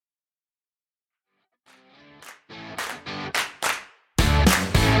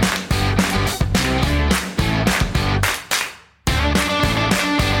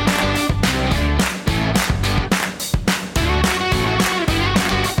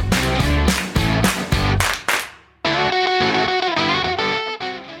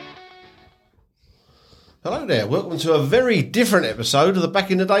Hello there, welcome to a very different episode of the Back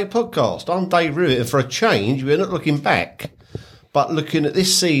in the Day podcast. I'm Dave Rivett, and for a change, we're not looking back, but looking at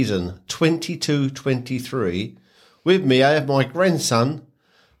this season, 22-23. With me, I have my grandson,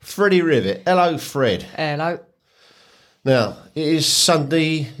 Freddie Rivett. Hello, Fred. Hello. Now, it is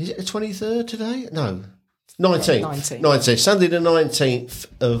Sunday, is it the 23rd today? No, 19th. Sunday the 19th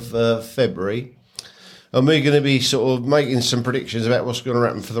of February. And we're going to be sort of making some predictions about what's going to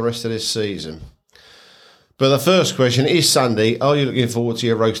happen for the rest of this season. But the first question is Sunday. Are you looking forward to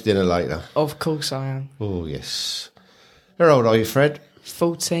your roast dinner later? Of course I am. Oh, yes. How old are you, Fred?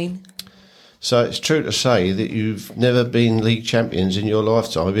 14. So it's true to say that you've never been league champions in your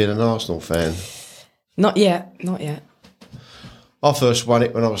lifetime being an Arsenal fan? Not yet. I first won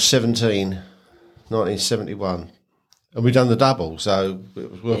it when I was 17, 1971. And we done the double, so it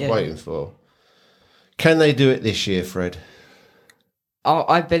was worth waiting for. Can they do it this year, Fred?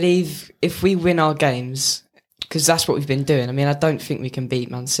 I believe if we win our games, because that's what we've been doing. I mean, I don't think we can beat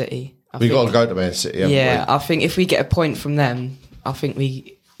Man City. We've got to go to Man City, haven't we? I think if we get a point from them, I think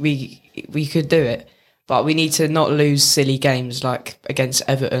we could do it. But we need to not lose silly games like against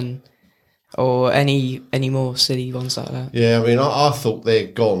Everton or any more silly ones like that. Yeah, I mean, I thought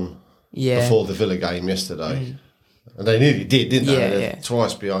they'd gone before the Villa game yesterday. And they nearly did, didn't they? They're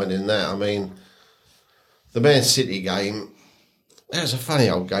twice behind in that. I mean, the Man City game, that was a funny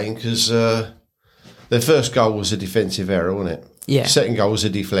old game because their first goal was a defensive error, wasn't it? Yeah. Second goal was a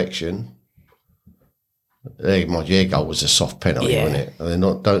deflection. Their goal was a soft penalty, wasn't it? And they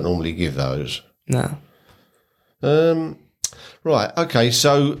don't normally give those. No. Right, okay,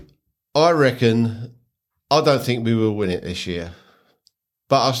 so I don't think we will win it this year.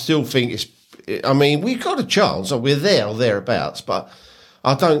 But I still think we've got a chance, we're there or thereabouts, but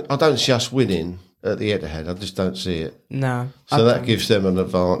I don't see us winning at the Etihad. I just don't see it. No. So that gives them an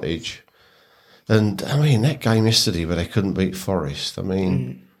advantage. And, I mean, that game yesterday where they couldn't beat Forest, I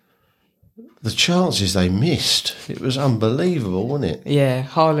mean, the chances they missed, it was unbelievable, wasn't it? Yeah,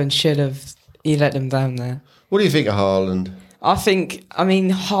 Haaland he let them down there. What do you think of Haaland? I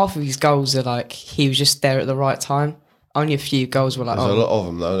mean, half of his goals are like he was just there at the right time. Only a few goals were like... There's a lot of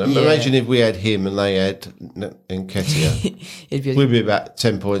them, though. Yeah. Imagine if we had him and they had Nketiah. We'd be about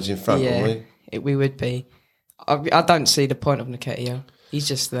 10 points in front, wouldn't we? We would be. I don't see the point of Nketiah. He's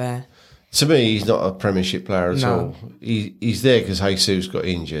just there. To me, he's not a Premiership player at all. He's there because Jesus got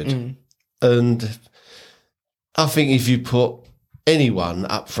injured. And I think if you put anyone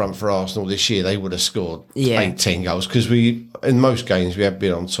up front for Arsenal this year, they would have scored 8-10 goals because in most games we have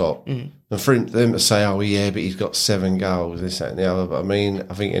been on top. And for them to say, oh yeah, but he's got 7 goals, this, that and the other. But I mean,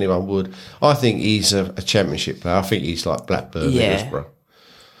 I think anyone would. I think he's a Championship player. I think he's like Blackburn, Middlesbrough.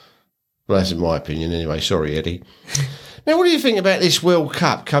 Well, that's in my opinion anyway. Sorry, Eddie. Now, what do you think about this World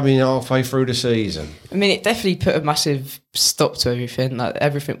Cup coming halfway through the season? I mean, it definitely put a massive stop to everything. Like,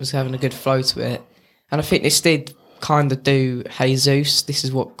 everything was having a good flow to it. And I think this did kind of do Jesus. This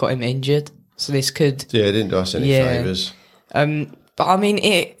is what got him injured. So this could... Yeah, it didn't do us any favours. But I mean,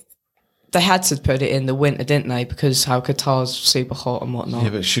 they had to put it in the winter, didn't they? Because how Qatar's super hot and whatnot.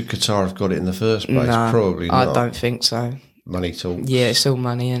 Yeah, but should Qatar have got it in the first place? No, probably not. I don't think so. Money talks. Yeah, it's all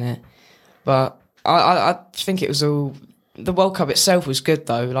money, isn't it? But I think it was all... The World Cup itself was good,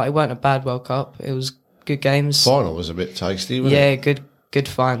 though. Like, it weren't a bad World Cup. It was good games. Final was a bit tasty, wasn't it? Yeah, good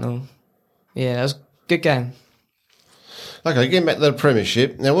final. Yeah, that was a good game. Okay, getting back to the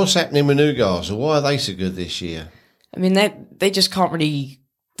Premiership. Now, what's happening with Newcastle? Why are they so good this year? I mean, they just can't really...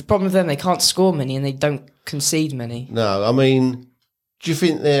 The problem with them, they can't score many and they don't concede many. No, I mean, do you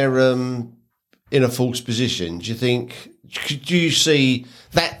think they're in a false position? Do you see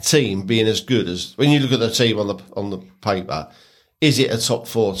that team being as good as... When you look at the team on the paper, is it a top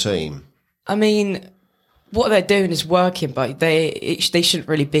 4 team? I mean, what they're doing is working, but they shouldn't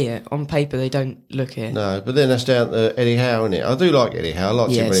really be it. On paper, they don't look it. No, but then that's down to Eddie Howe, isn't it? I do like Eddie Howe. I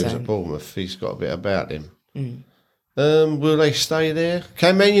liked him when he was same. at Bournemouth. He's got a bit about him. Will they stay there?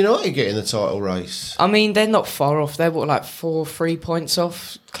 Can Man United get in the title race? I mean, they're not far off. They're 3 points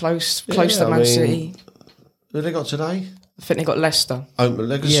off, close to Man City. Who have they got today? I think they got Leicester. Oh,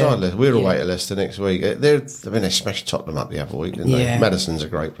 they're good side, Leicester. We're away to Leicester next week. They smashed Tottenham up the other week, didn't they? Maddison's a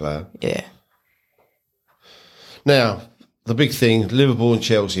great player. Yeah. Now, the big thing, Liverpool and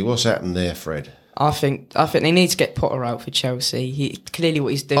Chelsea. What's happened there, Fred? I think they need to get Potter out for Chelsea. Clearly what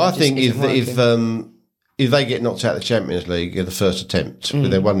he's doing. I think if they get knocked out of the Champions League in the first attempt,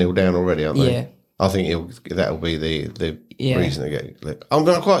 they're 1-0 down already, aren't they? Yeah. I think that'll be the reason to get. I'm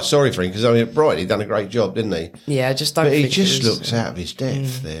quite sorry for him because at Brighton he done a great job, didn't he? Yeah, I just don't. But think he just looks out of his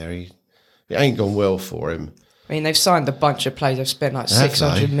depth there. It ain't gone well for him. I mean, they've signed a bunch of players. They've spent like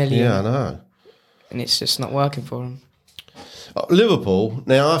 600 million. Yeah, I know. and it's just not working for them. Liverpool,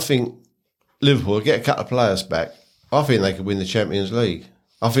 now I think Liverpool will get a couple of players back. I think they could win the Champions League.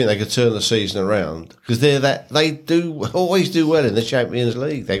 I think they could turn the season around because they do always do well in the Champions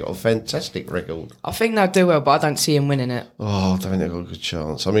League. They got a fantastic record. I think they'll do well, but I don't see them winning it. Oh, I don't think they've got a good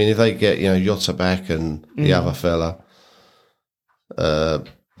chance. I mean, if they get Jota back and the other fella,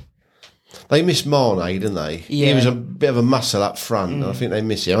 they miss Mane, didn't they? Yeah. He was a bit of a muscle up front. And I think they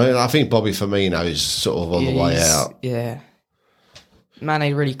miss him. I mean, I think Bobby Firmino is sort of on the way out. Yeah,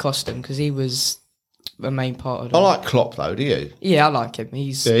 Mane really cost him because he was a main part of it. I like Klopp though. Do you? Yeah, I like him.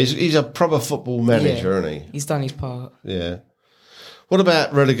 He's a proper football manager, isn't he? He's done his part. Yeah. What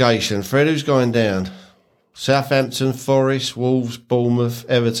about relegation, Fred? Who's going down? Southampton, Forest, Wolves, Bournemouth,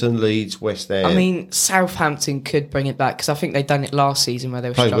 Everton, Leeds, West Ham. I mean, Southampton could bring it back because I think they done it last season where they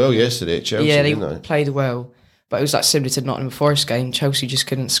were played struggling. well yesterday at Chelsea. Yeah, didn't they played well, but it was like similar to Nottingham Forest game. Chelsea just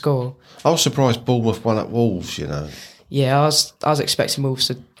couldn't score. I was surprised Bournemouth won at Wolves. Yeah, I was expecting Wolves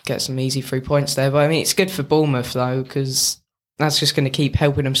to get some easy 3 points there, but I mean, it's good for Bournemouth though because that's just going to keep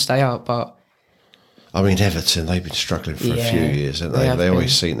helping them stay up. But I mean, Everton, they've been struggling for a few years, haven't they? They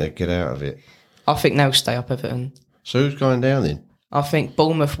always seem to get out of it. I think they'll stay up, Everton. So who's going down then? I think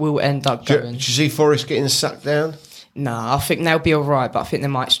Bournemouth will end up going. Do you see Forest getting sucked down? No, I think they'll be all right, but I think they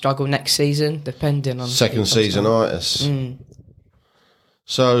might struggle next season, depending on... Second season-itis.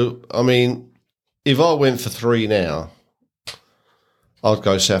 So, I mean, if I went for 3 now, I'd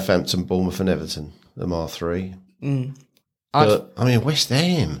go Southampton, Bournemouth and Everton. Them are 3. But, I mean, West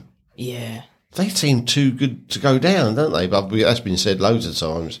Ham. Yeah. They seem too good to go down, don't they? But that's been said loads of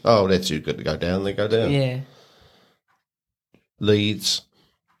times. Oh, they're too good to go down. They go down. Yeah. Leeds.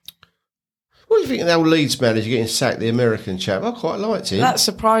 What do you think of the old Leeds manager getting sacked, the American chap? I quite liked him. That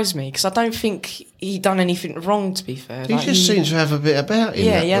surprised me because I don't think he done anything wrong, to be fair. He just seems to have a bit about him.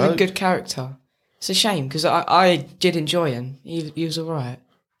 Yeah, he had a good character. It's a shame because I did enjoy him. He was all right.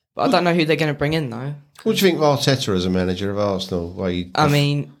 But I don't know who they're going to bring in, though. What do you think of Arteta as a manager of Arsenal? He's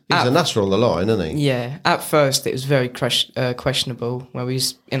a nutter on the line, isn't he? Yeah. At first, it was very questionable where we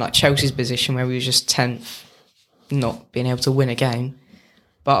was in like Chelsea's position where we was just 10th, not being able to win a game.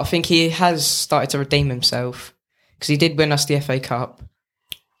 But I think he has started to redeem himself because he did win us the FA Cup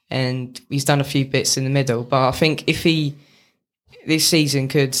and he's done a few bits in the middle. But I think if he, this season,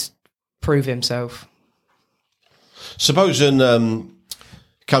 could prove himself. Supposing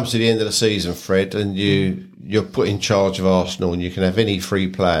comes to the end of the season, Fred, and you're put in charge of Arsenal and you can have any 3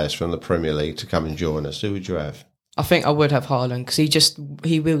 players from the Premier League to come and join us, who would you have? I think I would have Haaland because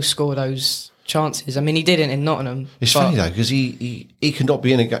he will score those chances. I mean, he didn't in Nottingham. It's funny though because he cannot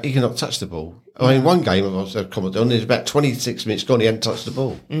be in a he cannot touch the ball. I mean, one game I was commenting on, there's about 26 minutes gone, he hadn't touched the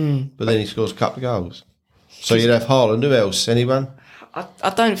ball, but then he scores a couple of goals. So you'd have Haaland. Who else? Anyone? I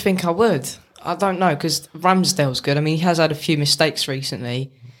don't think I would. I don't know because Ramsdale's good. I mean, he has had a few mistakes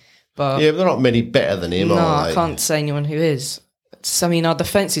recently, but yeah, but they're not many better than him. No, are they? I can't say anyone who is. So, I mean, our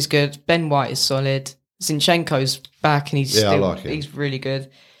defence is good. Ben White is solid. Zinchenko's back and I like him. He's really good.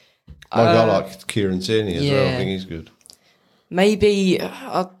 I like Kieran Tierney as well. I think he's good. Maybe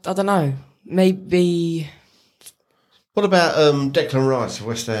I don't know. Maybe. What about Declan Rice of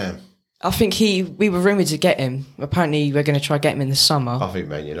West Ham? I think we were rumoured to get him. Apparently, we're going to try get him in the summer. I think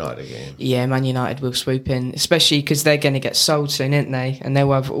Man United again. Yeah, Man United will swoop in, especially because they're going to get sold soon, aren't they? And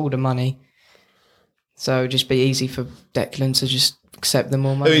they'll have all the money. So it'll just be easy for Declan to just accept them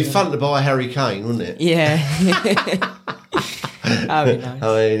all money. It'd be fun to buy Harry Kane, wouldn't it? Yeah. That'd be nice.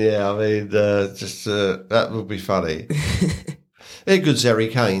 That would be funny. How good's Harry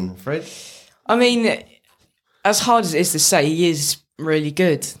Kane, Fred? I mean, as hard as it is to say, he is really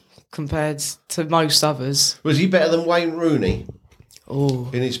good compared to most others. Was he better than Wayne Rooney? Oh,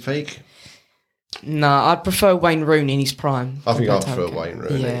 in his peak? No, I'd prefer Wayne Rooney in his prime. I think I prefer Wayne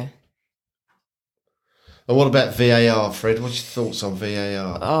Rooney. Yeah. And what about VAR, Fred? What's your thoughts on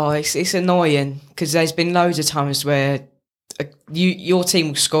VAR? Oh, it's annoying because there's been loads of times where your team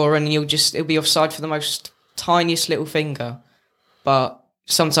will score and it'll be offside for the most tiniest little finger, but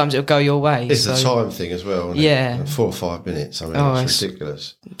sometimes it'll go your way. It's a time thing as well, isn't it? 4 or 5 minutes. I mean, it's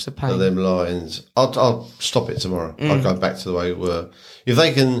ridiculous. It's a pain. And them lines. I'll stop it tomorrow. I'll go back to the way it were. If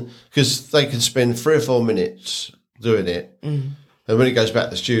they can, because they can spend 3 or 4 minutes doing it, and when it goes back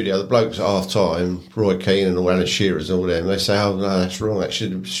to the studio, the blokes at half time, Roy Keane and all Alan Shearers and all them, they say, "Oh no, that's wrong. That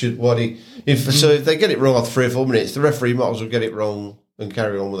should So if they get it wrong after 3 or 4 minutes, the referee might as well get it wrong and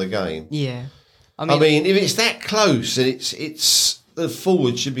carry on with the game. Yeah, I mean, if it's that close, and it's the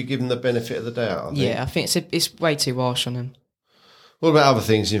forward should be given the benefit of the doubt. I think. Yeah, I think it's way too harsh on him. What about other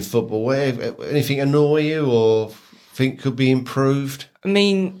things in football? Anything annoy you or think could be improved? I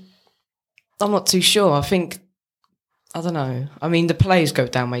mean, I'm not too sure. I don't know. I mean, the players go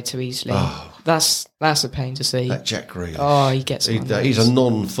down way too easily. Oh, that's a pain to see. that Jack Grealish. Oh, he gets. He's a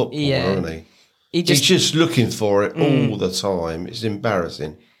non-footballer, isn't he? He's just looking for it all the time. It's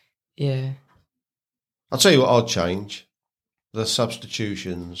embarrassing. Yeah. I'll tell you what I'd change. The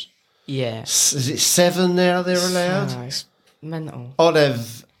substitutions. Yeah. Is it 7 now they're allowed? Oh, it's mental.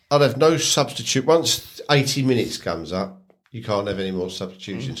 I'd have no substitute. Once 80 minutes comes up, you can't have any more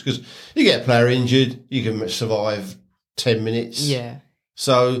substitutions because you get a player injured, you can survive 10 minutes. Yeah.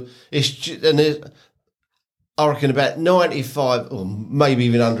 So I reckon about 95 or maybe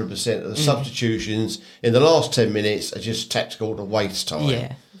even 100% of the substitutions in the last 10 minutes are just tactical to waste time.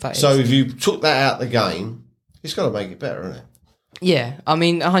 Yeah. So if you took that out of the game, it's got to make it better, isn't it? Yeah, I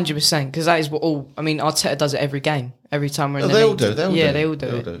mean 100% because that is what all. I mean, Arteta does it every game, every time we're in the They all league. do. They all do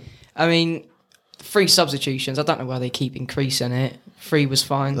it. I mean, 3 substitutions. I don't know why they keep increasing it. 3 was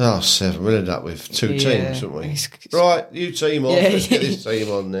fine. 7. We'll end up with 2 teams, won't we? Right, you team on. Yeah. Let's get this team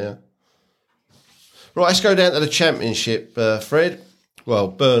on now. Right, let's go down to the Championship, Fred. Well,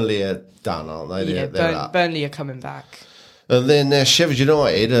 Burnley are done, aren't they? Yeah, They're up. Burnley are coming back. And then Sheffield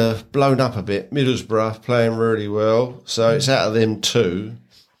United are blown up a bit. Middlesbrough playing really well. So it's out of them 2.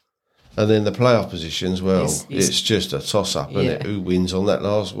 And then the playoff positions, well, it's just a toss-up, isn't it? Who wins on that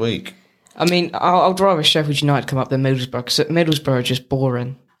last week? I mean, I'd rather Sheffield United come up than Middlesbrough because Middlesbrough are just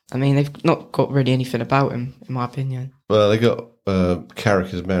boring. I mean, they've not got really anything about them, in my opinion. Well, they got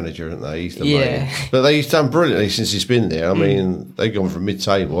Carrick as manager, haven't they? He's the main. But he's done brilliantly since he's been there. I mean, they've gone from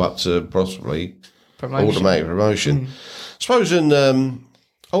mid-table up to possibly automatic promotion. Suppose what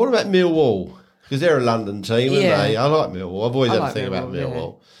about Millwall? Because they're a London team, aren't they? I like Millwall. I've always had a thing about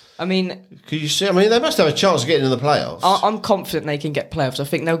Millwall. I mean, could you see? I mean, they must have a chance of getting in the playoffs. I'm confident they can get playoffs. I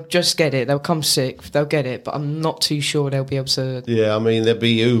think they'll just get it. They'll come 6th. They'll get it, but I'm not too sure they'll be able to. Yeah, I mean,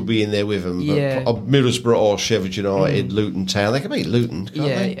 who'll be in there with them. Yeah. But Middlesbrough or Sheffield United, Luton Town. They can beat Luton, can't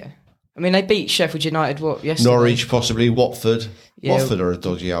they? Yeah. I mean, they beat Sheffield United, yesterday? Norwich, possibly. Watford. Yeah. Watford are a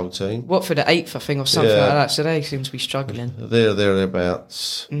dodgy old team. Watford are 8th, I think, or something like that. So they seem to be struggling. They're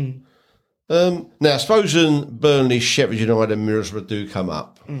thereabouts. Now, supposing Burnley, Sheffield United and Middlesbrough do come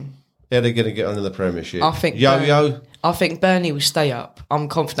up, how are they going to get on in the Premiership? I think I think Burnley will stay up. I'm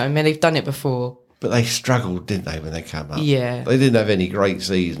confident. I mean, they've done it before. But they struggled, didn't they, when they came up? Yeah. They didn't have any great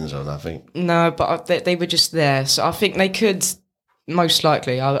seasons or nothing. No, but they were just there. So I think they could, most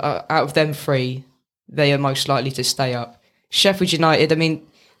likely, out of them 3, they are most likely to stay up. Sheffield United, I mean,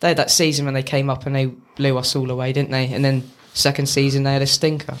 they had that season when they came up and they blew us all away, didn't they? And then second season, they had a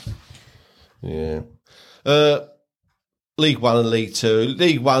stinker. Yeah. League 1 and League 2.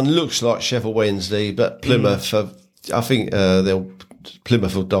 League 1 looks like Sheffield Wednesday, but Plymouth, I think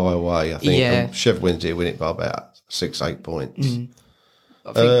Plymouth will die away, I think. Yeah. Sheffield Wednesday will win it by about 6-8 points.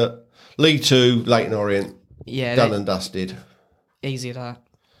 League 2, Leyton Orient, done and dusted. Easy that.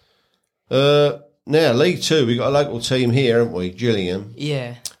 Now, League 2, we've got a local team here, haven't we? Gillingham.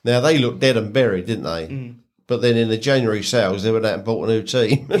 Yeah. Now, they looked dead and buried, didn't they? But then in the January sales, they went out and bought a new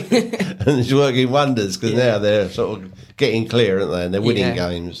team. And it's working wonders because now they're sort of getting clear, aren't they? And they're winning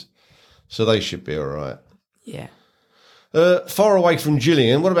games. So they should be all right. Yeah. Far away from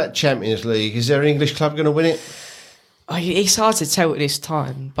Gillingham, what about Champions League? Is there an English club going to win it? It's hard to tell at this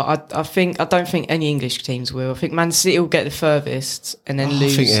time, but I don't think any English teams will. I think Man City will get the furthest and then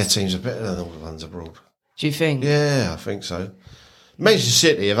lose. I think their teams are better than all the ones abroad. Do you think? Yeah, I think so. Manchester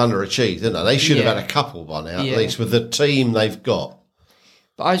City have underachieved, didn't they? They should have had a couple by now, at least, with the team they've got.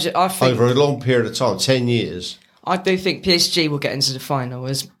 But I think over a long period of time, 10 years. I do think PSG will get into the final.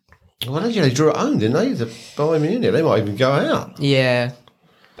 Well, they drew at home, didn't they? The Bayern Munich, they might even go out. Yeah,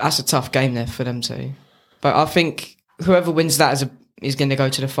 that's a tough game there for them too. But I think whoever wins that is going to go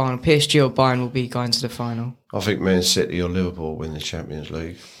to the final. PSG or Bayern will be going to the final. I think Man City or Liverpool win the Champions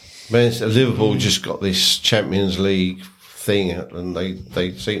League. Liverpool just got this Champions League thing and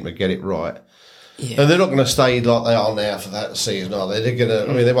they seem to get it right. Yeah. And they're not going to stay like they are now for that season, are they? They're going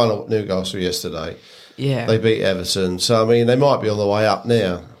to. I mean, they won at Newcastle yesterday. Yeah. They beat Everton. So, I mean, they might be on the way up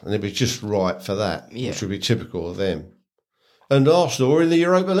now. And it'd be just right for that, which would be typical of them. And Arsenal are in the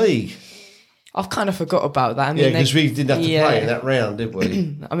Europa League. I've kind of forgot about that. I mean, because we didn't have to play in that round, did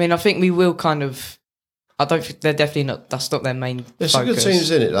we? I mean, I think we will kind of... I don't think they're definitely not... That's not their main There's some good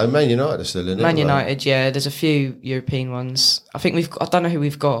teams in it, though. Man United are still in it. Man United, yeah. There's a few European ones. I think I don't know who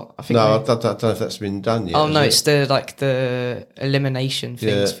we've got. I don't know if that's been done yet. Oh, no, it's the elimination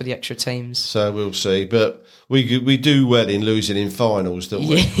things for the extra teams. So we'll see. But we do well in losing in finals, don't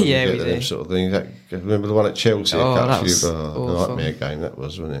we? Yeah, we do. Them sort of things. Remember the one at Chelsea? That was awful. Nightmare game that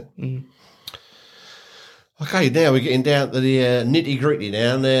was, wasn't it? Okay, now we're getting down to the nitty-gritty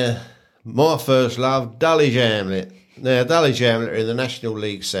now. My first love, Dulwich Hamlet. Now, Dulwich Hamlet are in the National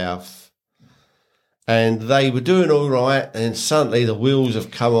League South, and they were doing all right, and suddenly the wheels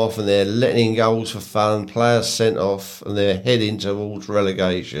have come off and they're letting in goals for fun, players sent off, and they're heading towards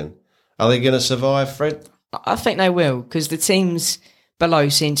relegation. Are they going to survive, Fred? I think they will, because the teams below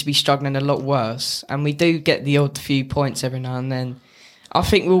seem to be struggling a lot worse, and we do get the odd few points every now and then. I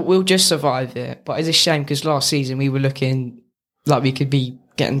think we'll just survive it, but it's a shame because last season we were looking like we could be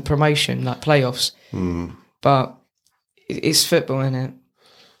getting promotion, like playoffs. But it's football, isn't it?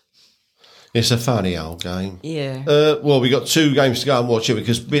 It's a funny old game. Yeah. Well, we got 2 games to go and watch it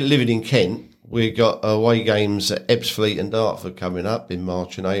because we're living in Kent. We've got away games at Ebbsfleet and Dartford coming up in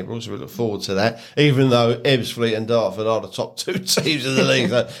March and April, so we look forward to that, even though Ebbsfleet and Dartford are the top 2 teams in the league.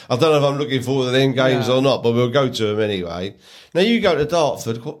 So I don't know if I'm looking forward to them games or not, but we'll go to them anyway. Now, you go to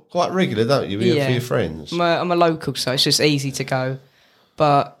Dartford quite regular, don't you, with for your friends? I'm a local, so it's just easy to go.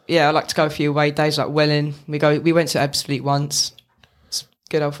 But, yeah, I like to go a few away days, like Welling. We went to Ebbsfleet once. It's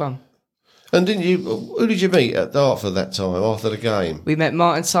good old fun. And who did you meet at Dartford that time, after the game? We met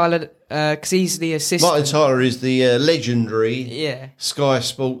Martin Tyler, because he's the assistant. Martin Tyler is the legendary Sky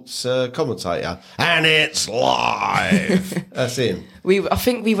Sports commentator. And it's live! That's him. I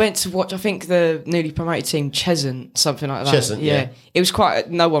think we went to watch, the newly promoted team, Cheshunt, something like that. Cheshunt, yeah. It was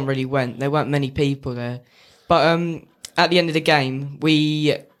no one really went. There weren't many people there. But at the end of the game,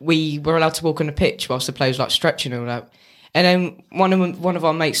 we were allowed to walk on the pitch whilst the players were like stretching and all that. And then one of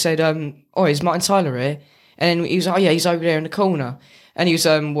our mates said, "Oh, is Martin Tyler here?" And then he was like, "Oh yeah, he's over there in the corner." And he was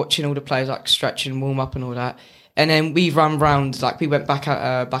watching all the players like stretch and warm up and all that. And then we ran round, like we went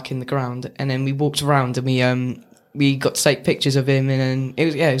back in the ground, and then we walked around and we got to take pictures of him. And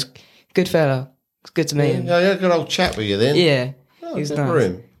it was a good fella. It's good to meet him. Yeah, he had a good old chat with you then. Yeah, oh, he was good nice. for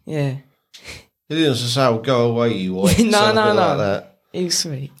him. Yeah, he didn't just say, "Go away, you white." no. Like that. He was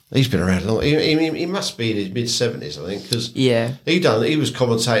sweet. He's been around long. He must be in his mid-70s, I think, because he was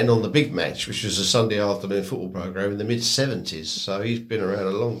commentating on the Big Match, which was a Sunday afternoon football programme in the mid-70s. So he's been around a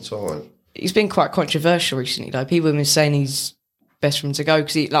long time. He's been quite controversial recently, though. People have been saying he's best for him to go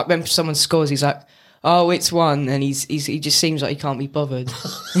because, like, when someone scores, he's like, "Oh, it's one," and he just seems like he can't be bothered.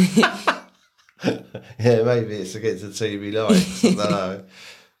 Yeah, maybe it's against the team he likes. I don't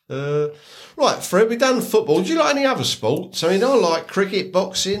know. Right, Fred, we've done football. Do you like any other sports? I mean, I like cricket,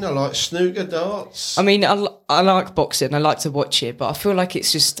 boxing, I like snooker, darts. I mean, I like boxing. I like to watch it, but I feel like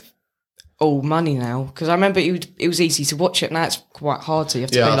it's just all money now. Because I remember it was easy to watch it. Now it's quite hard to. You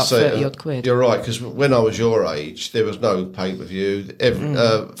have to pay like 30 odd quid. You're right, because when I was your age, there was no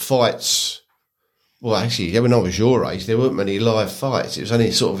pay-per-view. Fights... Well, actually, when I was your age, there weren't many live fights. It was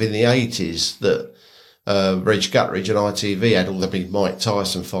only sort of in the 80s that Reg Gutteridge and ITV had all the big Mike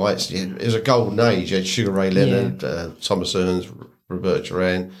Tyson fights. It was a golden age. You had Sugar Ray Leonard, Thomas Hearns, Roberto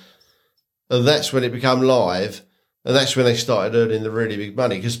Duran. And that's when it became live. And that's when they started earning the really big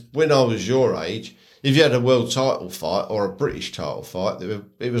money. Because when I was your age, if you had a world title fight or a British title fight,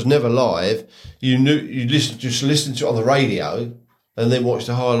 it was never live. You listened to it on the radio and then watch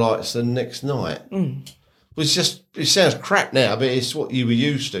the highlights the next night. It sounds crap now, but it's what you were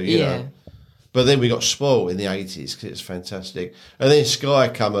used to, you know. But then we got spoiled in the 80s because it's fantastic. And then Sky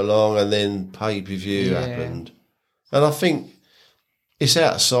come along and then pay-per-view happened. And I think it's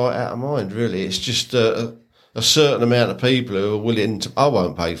out of sight, out of mind, really. It's just a certain amount of people who are willing to... I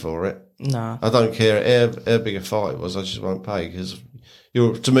won't pay for it. No. I don't care how big a fight it was. I just won't pay because,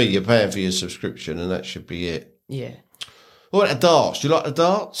 to me, you're paying for your subscription and that should be it. Yeah. What about the darts? Do you like the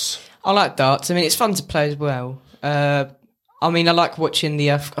darts? I like darts. I mean, it's fun to play as well. I mean, I like watching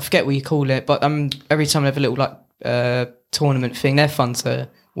I forget what you call it, but every time they have a little tournament thing, they're fun to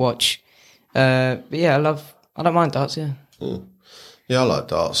watch. But yeah, I don't mind darts, yeah. Yeah, I like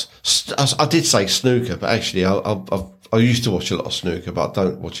darts. I did say snooker, but actually I used to watch a lot of snooker, but I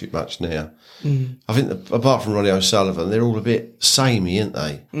don't watch it much now. I think apart from Ronnie O'Sullivan, they're all a bit samey, aren't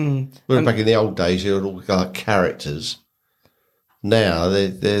they? Whereas back in the old days, they were all like characters. Now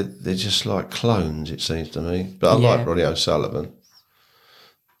they're just like clones, it seems to me. But I like Ronnie O'Sullivan.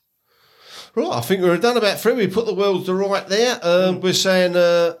 Right, I think we're done about Fred. We put the world to right there. We're saying,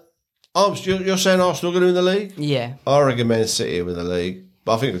 you're saying Arsenal going to win the league? Yeah. I reckon Man City win the league,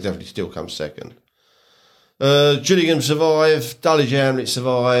 but I think it'll definitely still come second. Gillingham survive, Dulwich Hamlet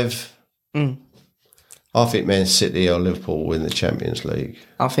survive. I think Man City or Liverpool will win the Champions League.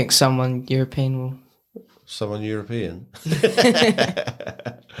 I think someone European will. Someone European.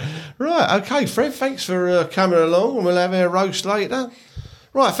 Right, okay, Fred, thanks for coming along, and we'll have our roast later.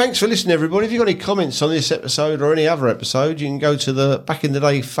 Right, thanks for listening, everybody. If you've got any comments on this episode or any other episode, you can go to the Back in the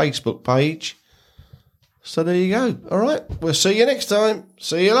Day Facebook page. So there you go. All right, we'll see you next time.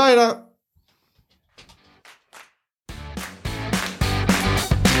 See you later.